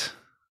wait.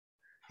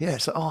 Yeah,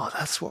 so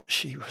that's what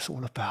she was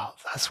all about.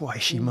 That's why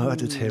she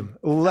murdered him.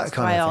 All that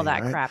kind of thing. Why all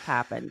that right? crap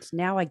happened.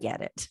 Now I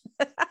get it.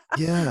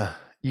 Yeah,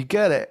 you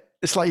get it.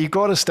 It's like you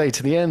got to stay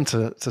to the end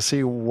to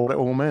see what it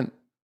all meant.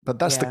 But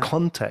that's the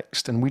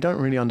context, and we don't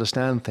really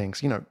understand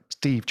things.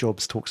 Steve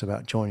Jobs talks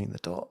about joining the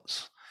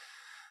dots.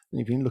 And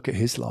if you look at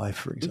his life,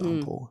 for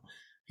example,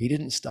 he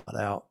didn't start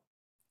out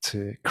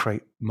to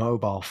create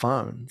mobile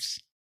phones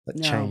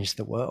that changed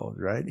the world,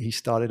 right? He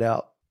started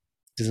out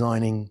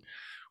designing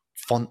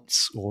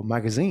fonts or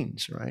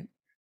magazines, right?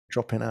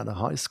 Dropping out of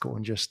high school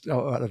and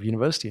out of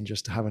university and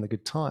just having a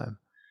good time.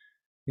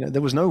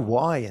 There was no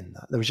why in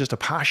that. There was just a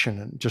passion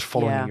and just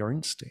following your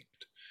instinct.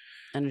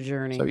 And a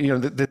journey. So,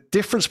 the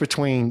difference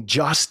between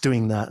just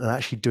doing that and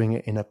actually doing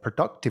it in a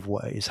productive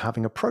way is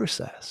having a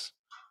process.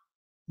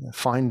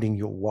 Finding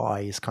your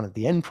why is kind of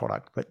the end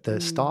product, but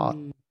the start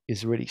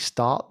is really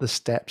start the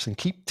steps and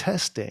keep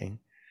testing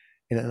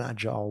in an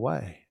agile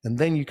way. And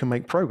then you can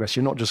make progress.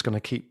 You're not just going to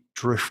keep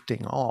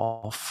drifting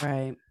off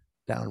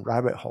down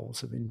rabbit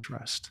holes of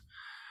interest.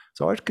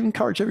 So I can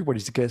encourage everybody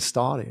to get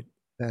started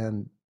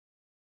and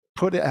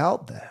put it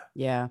out there.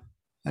 Yeah.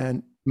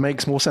 And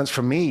makes more sense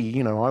for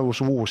me. I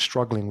was always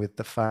struggling with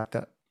the fact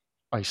that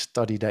I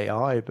studied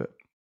AI, but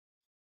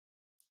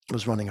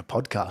was running a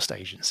podcast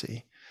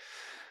agency.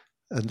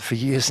 And for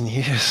years and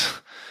years,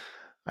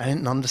 I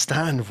didn't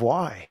understand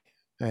why.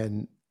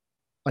 And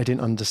I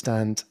didn't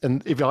understand.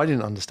 And if I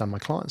didn't understand, my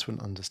clients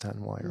wouldn't understand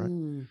why, right?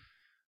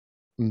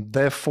 And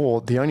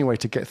therefore, the only way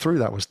to get through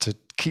that was to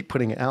keep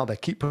putting it out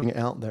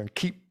there, and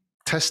keep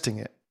testing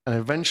it, and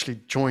eventually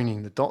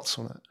joining the dots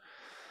on it.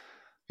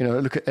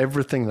 Look at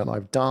everything that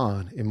I've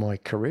done in my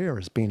career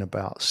has been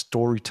about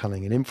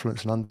storytelling and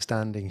influence and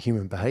understanding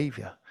human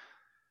behavior.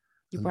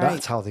 And Right.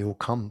 that's how they all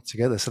come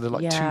together. So they're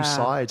like two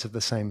sides of the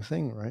same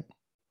thing, right?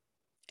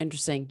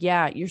 Interesting.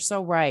 Yeah, you're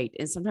so right.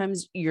 And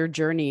sometimes your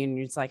journey and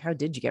it's like, how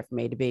did you get from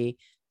A to B?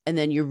 And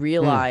then you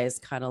realize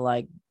kind of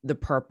like the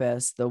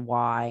purpose, the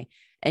why.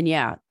 And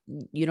yeah,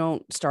 you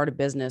don't start a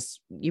business.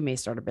 You may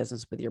start a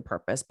business with your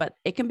purpose, but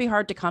it can be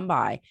hard to come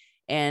by.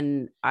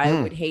 And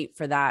I would hate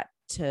for that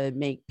to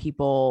make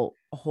people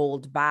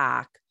hold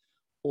back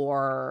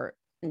or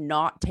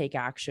not take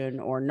action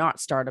or not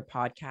start a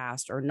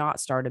podcast or not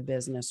start a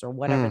business or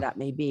whatever that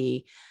may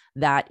be,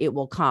 that it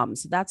will come.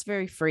 So that's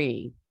very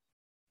freeing.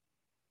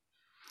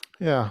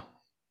 Yeah.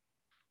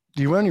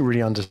 You only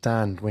really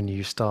understand when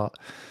you start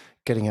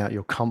getting out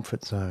your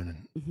comfort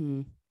zone.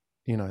 And,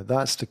 you know,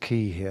 that's the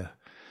key here.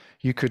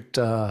 You could,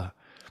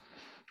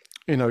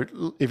 you know,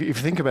 if you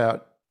think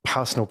about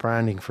personal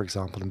branding, for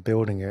example, and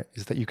building it,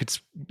 is that you could,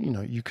 you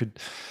know, you could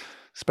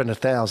spend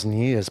 1,000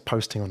 years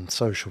posting on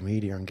social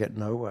media and get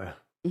nowhere.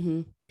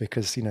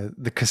 Because, you know,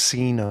 the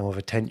casino of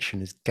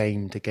attention is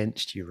gamed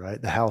against you,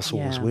 right? The house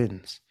always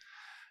wins.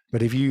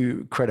 But if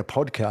you create a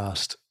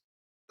podcast,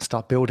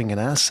 start building an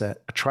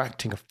asset,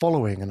 attracting a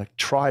following and a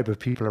tribe of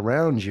people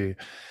around you,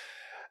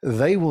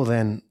 they will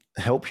then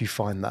help you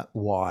find that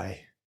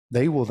why.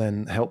 They will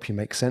then help you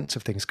make sense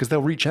of things because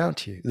they'll reach out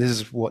to you. This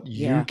is what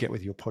you get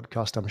with your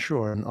podcast, I'm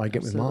sure, and I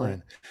get with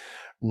mine.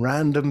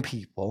 Random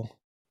people,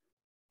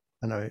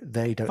 I know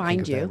they don't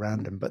think of they're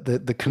random, but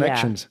the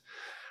connections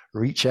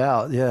reach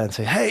out, and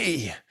say,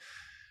 hey,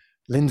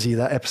 Lindsay,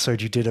 that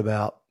episode you did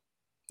about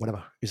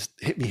whatever,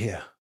 hit me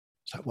here.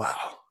 It's like, wow.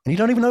 And you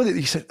don't even know that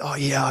you said, oh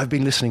yeah, I've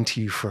been listening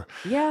to you for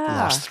the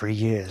last 3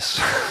 years.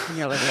 And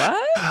you're like,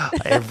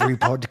 what? Every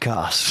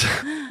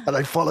podcast. And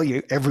I follow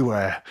you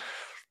everywhere.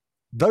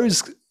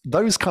 Those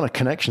kind of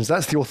connections,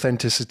 that's the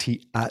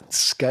authenticity at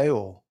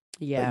scale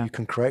that you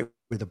can create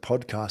with a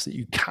podcast that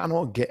you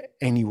cannot get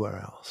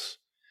anywhere else.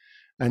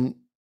 And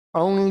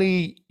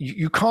only,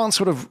 you can't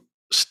sort of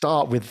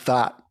start with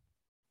that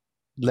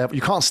level.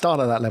 You can't start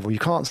at that level. You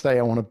can't say,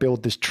 I want to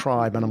build this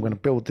tribe and I'm going to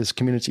build this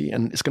community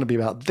and it's going to be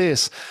about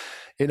this.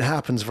 It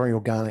happens very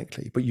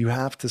organically, but you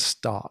have to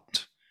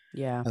start.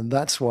 Yeah. And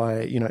that's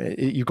why, you know,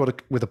 you've got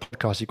to, with a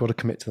podcast, you've got to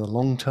commit to the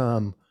long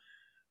term.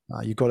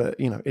 You've got to,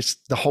 you know, it's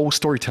the whole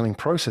storytelling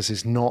process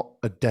is not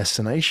a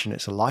destination.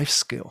 It's a life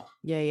skill.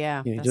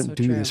 Yeah. You know, you don't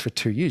do this for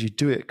 2 years. You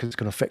do it because it's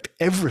going to affect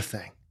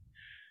everything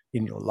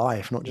in your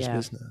life, not just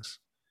business.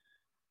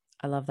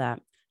 I love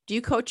that. Do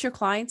you coach your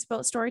clients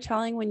about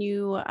storytelling when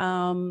you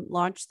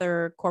launch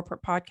their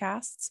corporate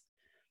podcasts?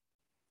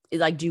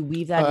 Like, do you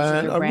weave that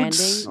into their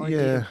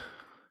branding?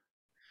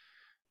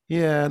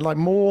 Yeah, like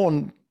more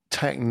on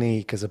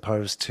technique as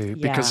opposed to,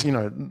 because, you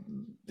know,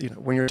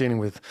 when you're dealing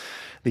with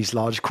these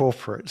large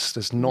corporates,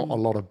 there's not a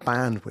lot of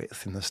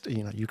bandwidth in this.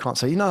 You know, you can't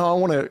say, you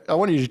know, I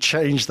want you to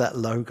change that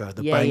logo,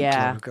 the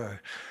bank logo.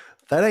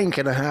 That ain't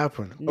going to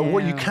happen. No. But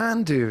what you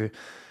can do,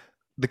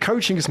 the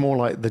coaching is more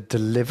like the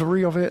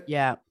delivery of it.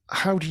 Yeah.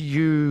 How do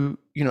you,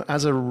 you know,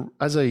 as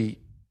a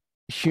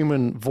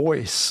human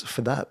voice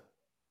for that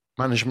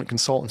management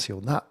consultancy or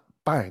that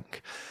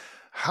bank,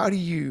 how do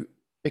you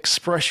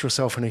express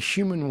yourself in a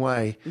human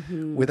way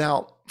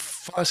without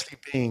firstly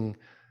being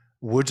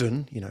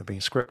wooden, you know, being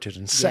scripted,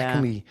 and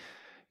secondly,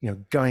 you know,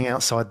 going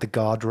outside the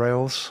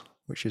guardrails,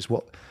 which is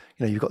what,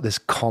 you know, you've got this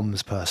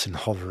comms person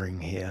hovering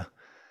here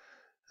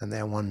and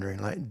they're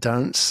wondering, like,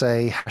 don't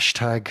say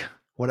hashtag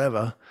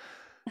whatever,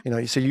 you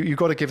know, so you've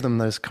got to give them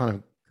those kind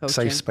of coaching,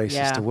 safe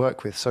spaces to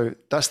work with. So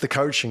that's the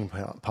coaching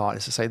part,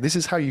 is to say, this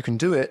is how you can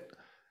do it.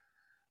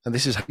 And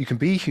this is how you can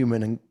be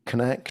human and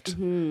connect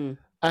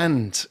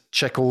and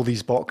check all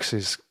these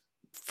boxes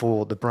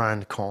for the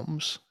brand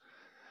comms.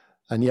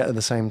 And yet at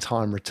the same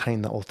time,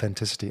 retain that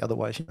authenticity.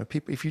 Otherwise, you know,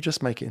 people, if you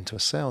just make it into a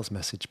sales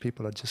message,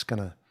 people are just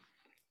going to,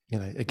 you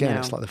know, again,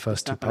 it's like the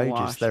first 2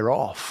 pages, they're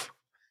off.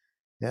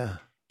 Yeah.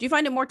 Do you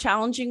find it more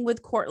challenging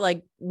with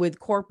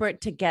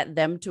corporate to get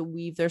them to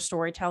weave their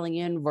storytelling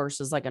in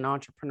versus like an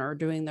entrepreneur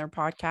doing their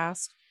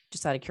podcast?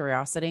 Just out of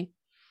curiosity.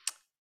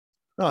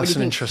 Oh, that's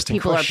an interesting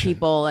question. People are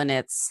people, and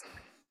it's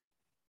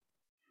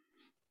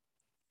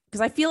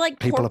because I feel like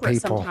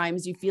corporate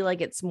sometimes you feel like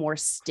it's more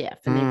stiff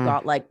and they've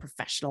got like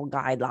professional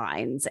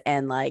guidelines,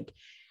 and like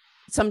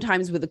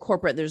sometimes with the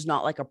corporate, there's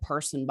not like a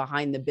person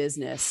behind the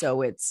business.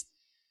 So it's,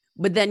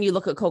 but then you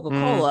look at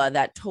Coca-Cola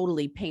that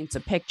totally paints a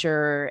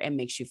picture and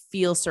makes you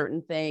feel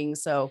certain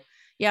things. So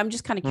yeah, I'm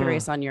just kind of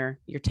curious on your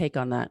take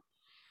on that.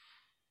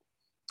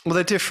 Well,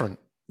 they're different.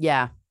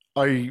 Yeah.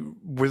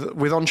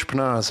 With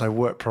entrepreneurs, I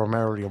work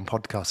primarily on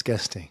podcast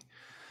guesting.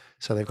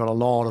 So they've got a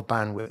lot of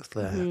bandwidth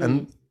there.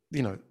 And,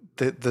 you know,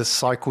 the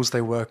cycles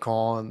they work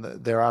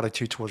on, their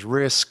attitude towards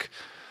risk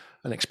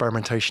and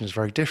experimentation is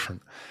very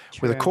different.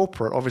 True. With a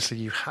corporate, obviously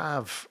you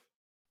have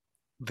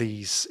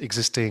these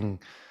existing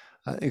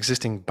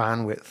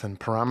bandwidth and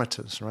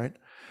parameters, right?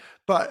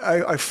 But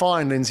I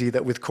find, Lindsay,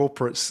 that with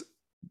corporates,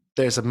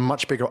 there's a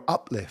much bigger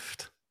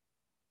uplift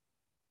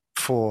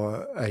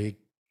for a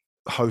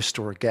host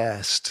or a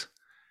guest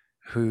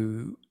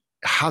who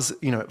has,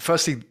 you know,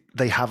 firstly,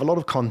 they have a lot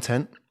of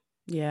content.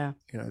 Yeah.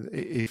 You know,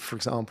 if, for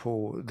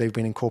example, they've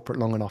been in corporate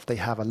long enough, they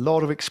have a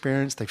lot of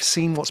experience. They've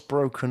seen what's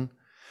broken.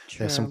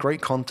 There's some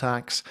great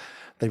contacts.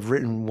 They've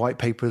written white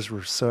papers,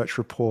 research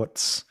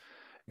reports.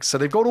 So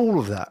they've got all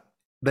of that.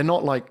 They're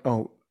not like,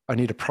 oh, I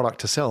need a product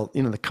to sell.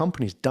 You know, the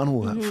company's done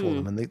all that for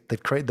them, and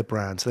they've created the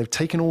brand. So they've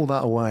taken all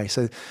that away.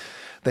 So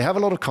they have a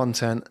lot of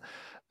content.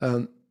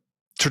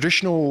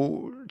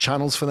 Traditional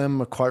channels for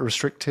them are quite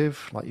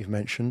restrictive, like you've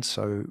mentioned.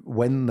 So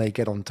when they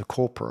get onto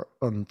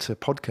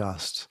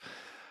podcasts,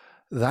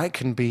 that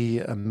can be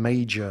a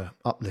major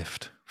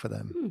uplift for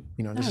them.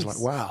 You know, this is like,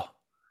 wow.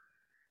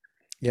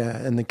 Yeah,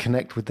 and they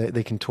connect with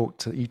they can talk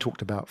to, you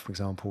talked about, for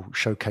example,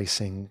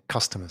 showcasing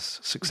customers'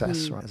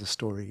 success, right, as a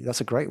story.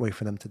 That's a great way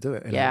for them to do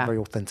it in a very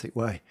authentic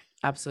way.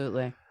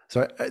 Absolutely.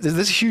 So there's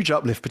a huge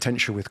uplift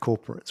potential with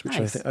corporates, which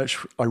I think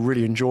I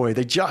really enjoy.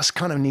 They just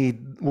kind of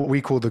need what we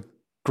call the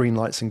green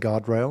lights and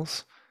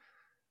guardrails,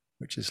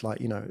 which is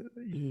like, you know,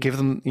 give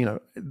them, you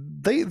know,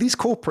 these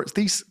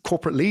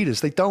corporate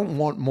leaders, they don't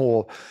want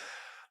more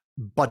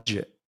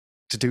budget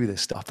to do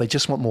this stuff. They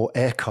just want more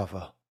air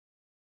cover.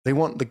 They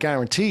want the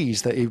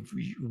guarantees that if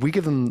we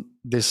give them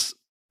this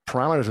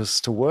parameters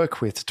to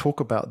work with to talk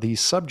about these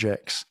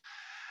subjects,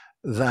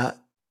 that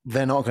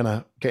they're not going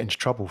to get into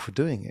trouble for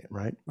doing it,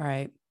 right?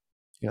 Right.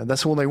 You know,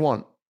 that's all they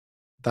want.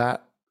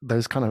 That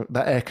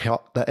air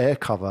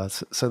cover,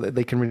 so that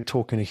they can really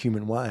talk in a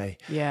human way.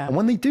 Yeah. And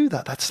when they do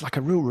that, that's like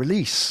a real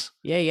release.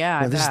 Yeah, yeah.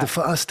 You know, this is the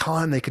first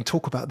time they can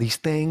talk about these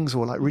things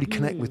or like really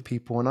connect with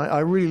people, and I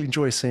really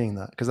enjoy seeing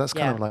that, because that's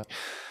kind of like,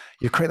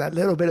 you create that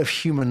little bit of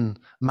human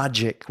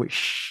magic,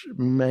 which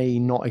may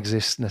not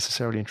exist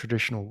necessarily in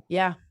traditional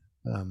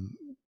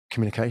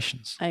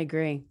communications. I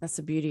agree. That's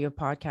the beauty of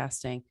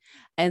podcasting.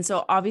 And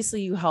so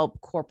obviously you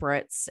help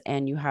corporates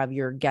and you have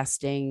your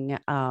guesting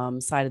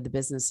side of the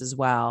business as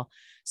well.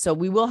 So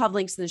we will have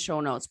links in the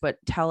show notes,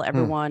 but tell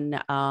everyone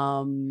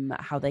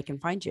how they can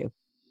find you.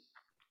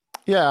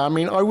 Yeah, I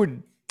mean, I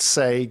would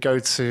say go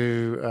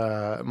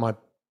to my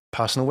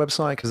personal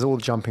website, because all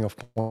the jumping off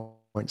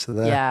points are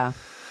there. Yeah.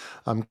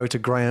 Go to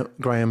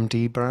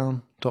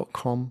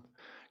grahamdbrown.com.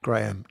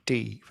 Graham,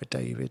 D for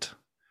David,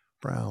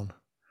 Brown.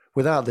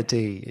 Without the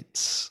D,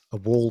 it's a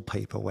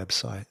wallpaper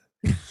website.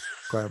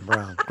 Graham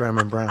Brown, Graham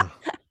and Brown.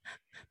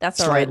 That's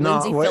all right.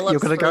 Lindsay Phillips,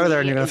 you're going to go there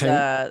and you're going to think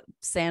a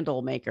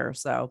sandal maker.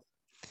 So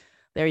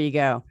there you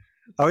go.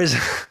 Oh, is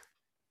it?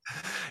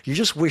 You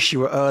just wish you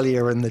were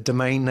earlier in the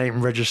domain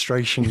name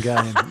registration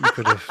game. You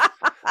could have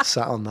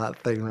sat on that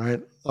thing,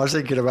 right? I was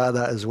thinking about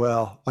that as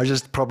well. I was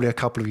just probably a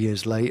couple of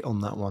years late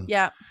on that one.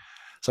 Yeah.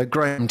 So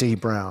Graham D.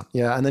 Brown.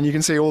 Yeah. And then you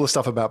can see all the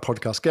stuff about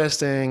podcast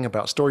guesting,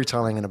 about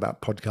storytelling, and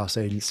about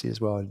podcast agency as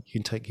well. You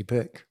can take your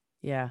pick.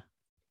 Yeah.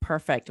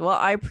 Perfect. Well,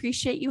 I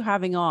appreciate you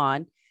having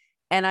on.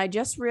 And I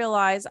just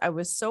realized I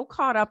was so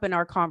caught up in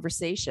our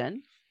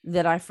conversation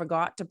that I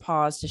forgot to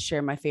pause to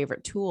share my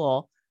favorite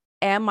tool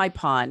and my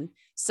pun.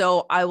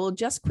 So I will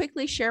just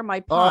quickly share my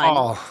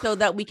pun so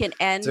that we can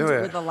end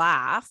with a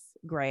laugh,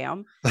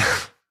 Graham.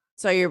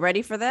 So are you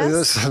ready for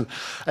this?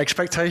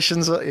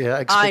 Expectations.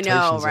 I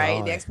know,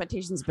 right? The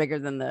expectation's bigger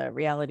than the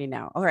reality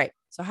now. All right.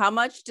 So how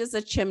much does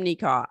a chimney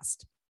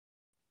cost?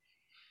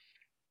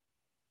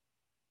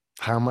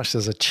 How much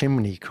does a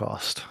chimney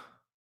cost?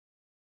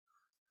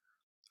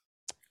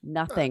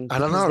 Nothing. I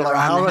don't know. Like,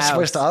 how am I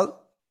supposed to?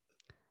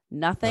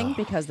 Nothing,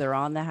 because they're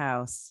on the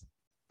house.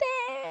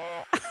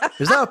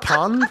 Is that a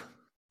pun?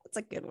 That's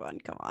a good one.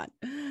 Come on.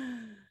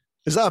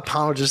 Is that a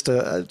pun or just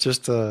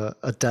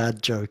a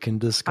dad joke in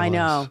disguise? I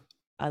know.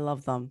 I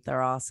love them.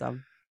 They're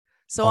awesome.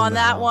 So on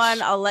that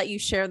one, I'll let you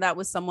share that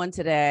with someone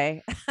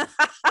today. And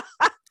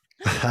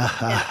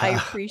I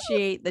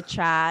appreciate the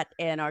chat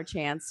and our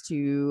chance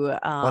to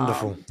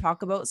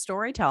talk about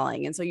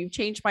storytelling. And so you've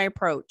changed my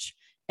approach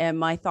and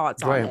my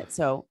thoughts on it.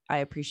 So I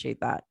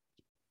appreciate that.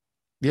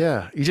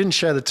 Yeah. You didn't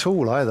share the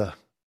tool either,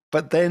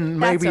 but then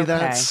maybe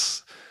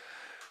that's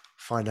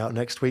find out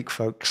next week,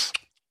 folks.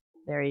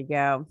 There you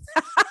go.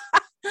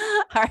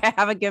 All right.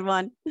 Have a good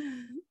one.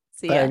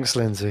 See ya. Thanks,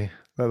 Lindsay.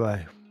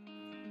 Bye-bye.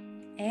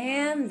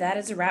 And that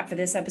is a wrap for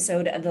this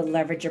episode of the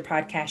Leverage Your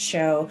Podcast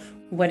Show.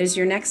 What is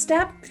your next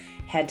step?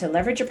 Head to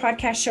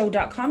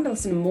leverageyourpodcastshow.com to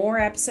listen to more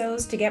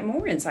episodes to get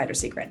more insider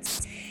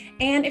secrets.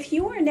 And if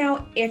you are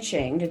now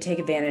itching to take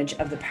advantage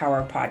of the power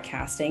of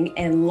podcasting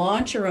and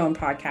launch your own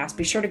podcast,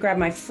 be sure to grab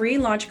my free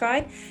launch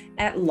guide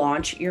at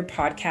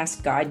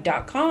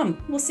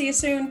launchyourpodcastguide.com. We'll see you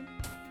soon.